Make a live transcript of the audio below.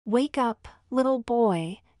Wake up, little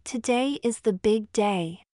boy, today is the big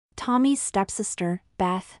day. Tommy's stepsister,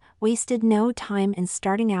 Beth, wasted no time in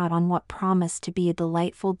starting out on what promised to be a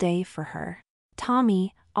delightful day for her.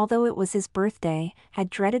 Tommy, although it was his birthday, had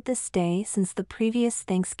dreaded this day since the previous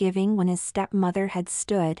Thanksgiving when his stepmother had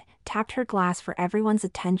stood, tapped her glass for everyone's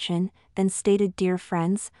attention, then stated, "Dear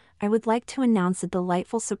friends, I would like to announce a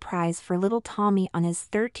delightful surprise for little Tommy on his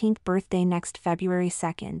 13th birthday next February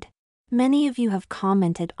 2nd. Many of you have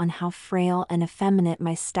commented on how frail and effeminate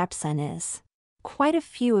my stepson is. Quite a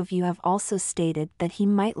few of you have also stated that he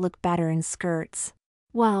might look better in skirts.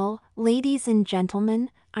 Well, ladies and gentlemen,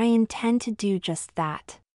 I intend to do just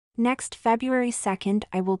that. Next February 2nd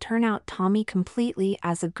I will turn out Tommy completely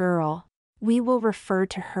as a girl. We will refer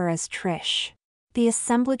to her as Trish." The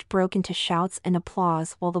assemblage broke into shouts and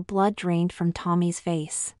applause while the blood drained from Tommy's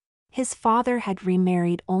face. His father had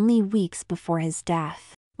remarried only weeks before his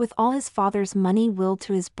death. With all his father's money willed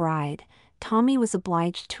to his bride, Tommy was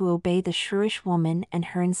obliged to obey the shrewish woman and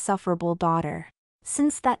her insufferable daughter.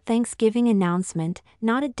 Since that Thanksgiving announcement,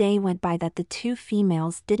 not a day went by that the two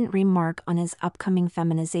females didn't remark on his upcoming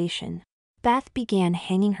feminization. Beth began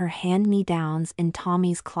hanging her hand-me-downs in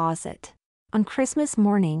Tommy's closet. On Christmas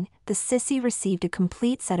morning, the sissy received a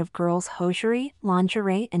complete set of girls' hosiery,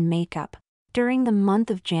 lingerie, and makeup. During the month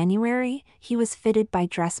of January, he was fitted by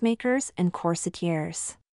dressmakers and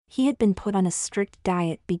corsetiers. He had been put on a strict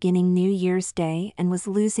diet beginning New Year's Day and was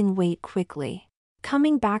losing weight quickly.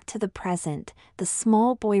 Coming back to the present, the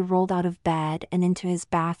small boy rolled out of bed and into his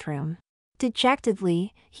bathroom.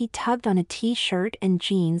 Dejectedly, he tugged on a t-shirt and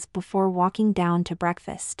jeans before walking down to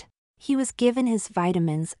breakfast. He was given his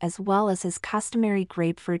vitamins as well as his customary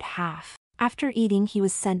grapefruit half. After eating, he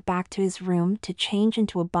was sent back to his room to change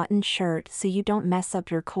into a buttoned shirt so you don't mess up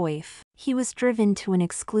your coif. He was driven to an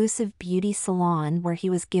exclusive beauty salon where he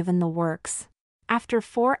was given the works. After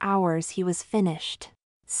 4 hours he was finished.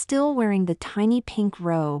 Still wearing the tiny pink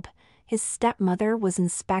robe, his stepmother was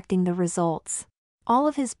inspecting the results. All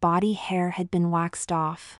of his body hair had been waxed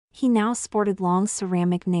off. He now sported long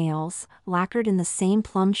ceramic nails, lacquered in the same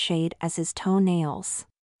plum shade as his toenails.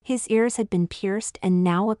 His ears had been pierced and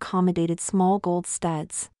now accommodated small gold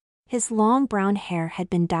studs. His long brown hair had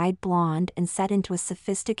been dyed blonde and set into a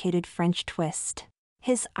sophisticated French twist.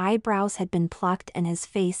 His eyebrows had been plucked and his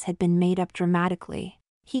face had been made up dramatically.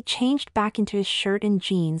 He changed back into his shirt and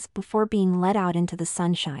jeans before being let out into the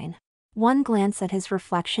sunshine. One glance at his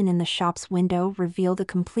reflection in the shop's window revealed a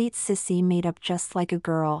complete sissy made up just like a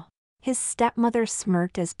girl. His stepmother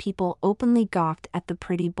smirked as people openly gawked at the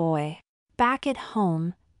pretty boy. Back at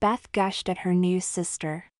home, Beth gushed at her new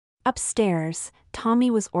sister. Upstairs, Tommy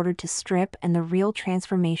was ordered to strip and the real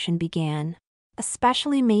transformation began. A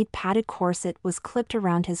specially made padded corset was clipped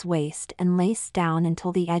around his waist and laced down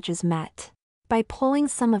until the edges met. By pulling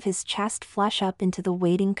some of his chest flesh up into the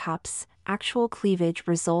waiting cups, actual cleavage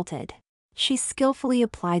resulted. She skillfully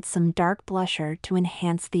applied some dark blusher to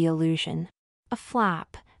enhance the illusion. A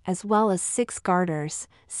flap, as well as 6 garters,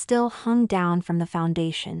 still hung down from the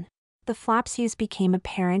foundation. The flap's use became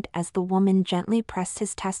apparent as the woman gently pressed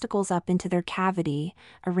his testicles up into their cavity,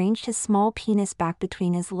 arranged his small penis back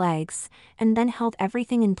between his legs, and then held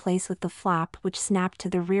everything in place with the flap which snapped to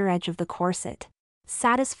the rear edge of the corset.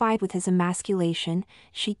 Satisfied with his emasculation,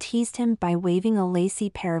 she teased him by waving a lacy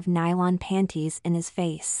pair of nylon panties in his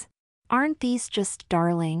face. "Aren't these just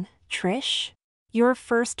darling, Trish? Your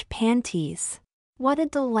first panties. What a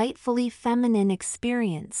delightfully feminine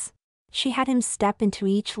experience." She had him step into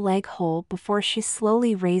each leg hole before she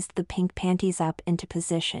slowly raised the pink panties up into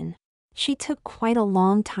position. She took quite a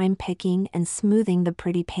long time picking and smoothing the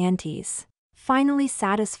pretty panties. Finally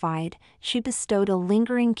satisfied, she bestowed a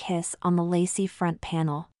lingering kiss on the lacy front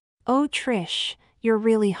panel. "Oh Trish, you're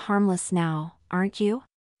really harmless now, aren't you?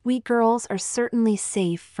 We girls are certainly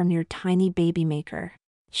safe from your tiny baby maker."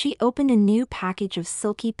 She opened a new package of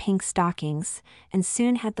silky pink stockings, and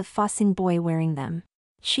soon had the fussing boy wearing them.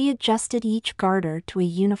 She adjusted each garter to a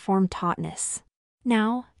uniform tautness.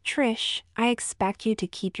 "Now, Trish, I expect you to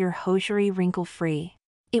keep your hosiery wrinkle-free."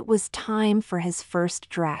 It was time for his first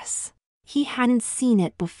dress. He hadn't seen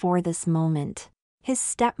it before this moment. His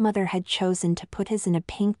stepmother had chosen to put his in a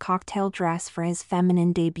pink cocktail dress for his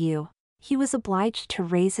feminine debut. He was obliged to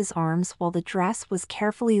raise his arms while the dress was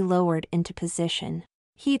carefully lowered into position.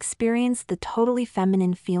 He experienced the totally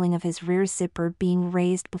feminine feeling of his rear zipper being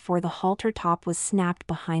raised before the halter top was snapped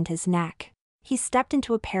behind his neck. He stepped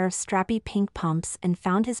into a pair of strappy pink pumps and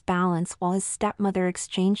found his balance while his stepmother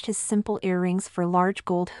exchanged his simple earrings for large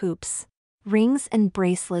gold hoops. Rings and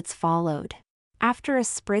bracelets followed. After a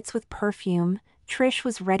spritz with perfume, Trish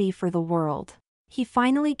was ready for the world. He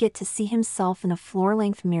finally get to see himself in a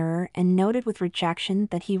floor-length mirror and noted with rejection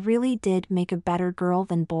that he really did make a better girl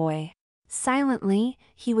than boy. Silently,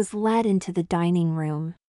 he was led into the dining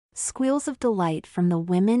room. Squeals of delight from the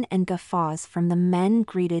women and guffaws from the men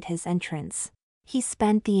greeted his entrance. He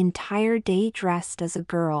spent the entire day dressed as a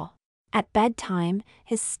girl. At bedtime,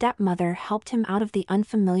 his stepmother helped him out of the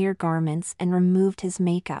unfamiliar garments and removed his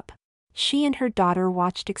makeup. She and her daughter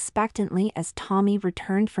watched expectantly as Tommy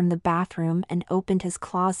returned from the bathroom and opened his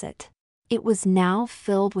closet. It was now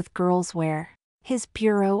filled with girls' wear. His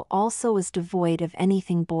bureau also was devoid of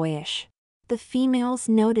anything boyish. The females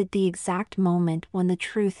noted the exact moment when the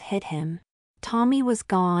truth hit him. Tommy was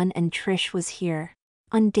gone and Trish was here.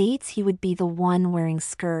 On dates he would be the one wearing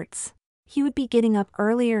skirts. He would be getting up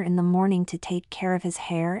earlier in the morning to take care of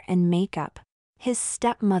his hair and makeup. His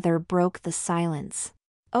stepmother broke the silence.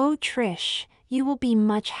 "Oh Trish, you will be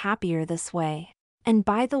much happier this way. And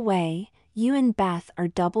by the way, you and Beth are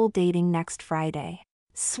double dating next Friday."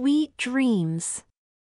 "Sweet dreams."